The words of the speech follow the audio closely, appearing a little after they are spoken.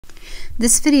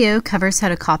This video covers how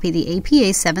to copy the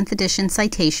APA 7th edition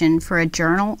citation for a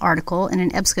journal article in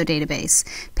an EBSCO database,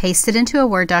 paste it into a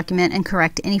Word document, and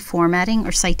correct any formatting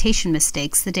or citation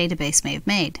mistakes the database may have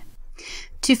made.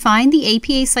 To find the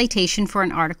APA citation for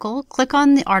an article, click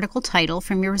on the article title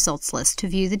from your results list to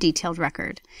view the detailed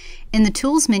record. In the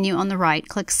Tools menu on the right,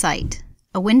 click Cite.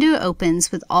 A window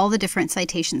opens with all the different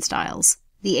citation styles.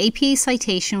 The APA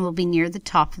citation will be near the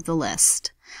top of the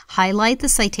list. Highlight the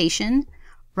citation,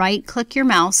 right-click your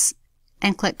mouse,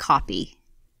 and click Copy.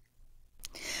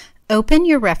 Open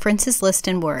your references list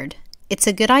in Word. It's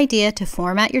a good idea to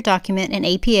format your document in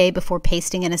APA before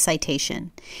pasting in a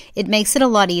citation. It makes it a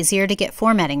lot easier to get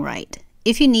formatting right.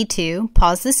 If you need to,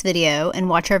 pause this video and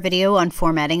watch our video on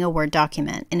formatting a Word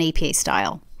document in APA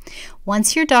style.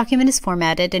 Once your document is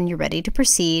formatted and you're ready to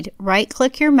proceed,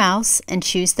 right-click your mouse and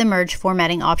choose the Merge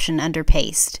Formatting option under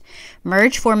Paste.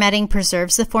 Merge Formatting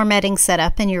preserves the formatting set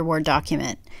up in your Word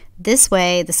document. This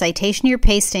way, the citation you're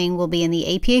pasting will be in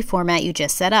the APA format you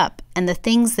just set up, and the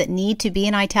things that need to be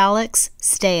in italics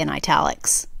stay in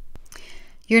italics.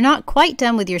 You're not quite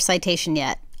done with your citation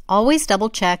yet. Always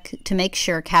double-check to make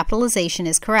sure capitalization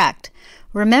is correct.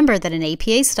 Remember that in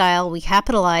APA style, we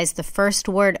capitalize the first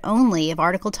word only of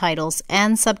article titles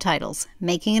and subtitles,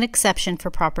 making an exception for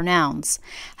proper nouns.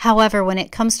 However, when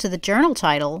it comes to the journal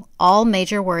title, all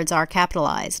major words are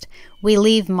capitalized. We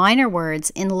leave minor words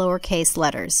in lowercase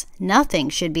letters. Nothing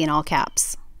should be in all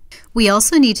caps. We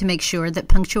also need to make sure that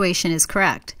punctuation is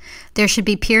correct. There should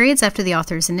be periods after the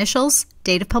author's initials,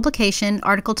 date of publication,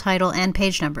 article title, and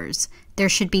page numbers. There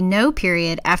should be no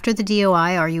period after the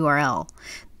DOI or URL.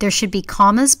 There should be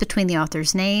commas between the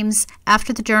author's names,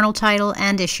 after the journal title,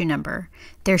 and issue number.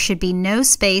 There should be no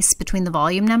space between the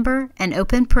volume number and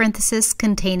open parenthesis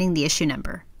containing the issue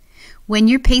number. When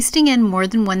you're pasting in more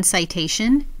than one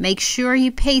citation, make sure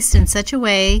you paste in such a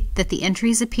way that the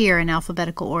entries appear in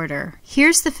alphabetical order.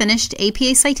 Here's the finished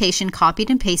APA citation copied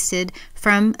and pasted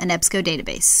from an EBSCO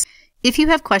database. If you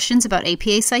have questions about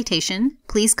APA citation,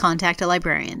 please contact a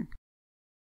librarian.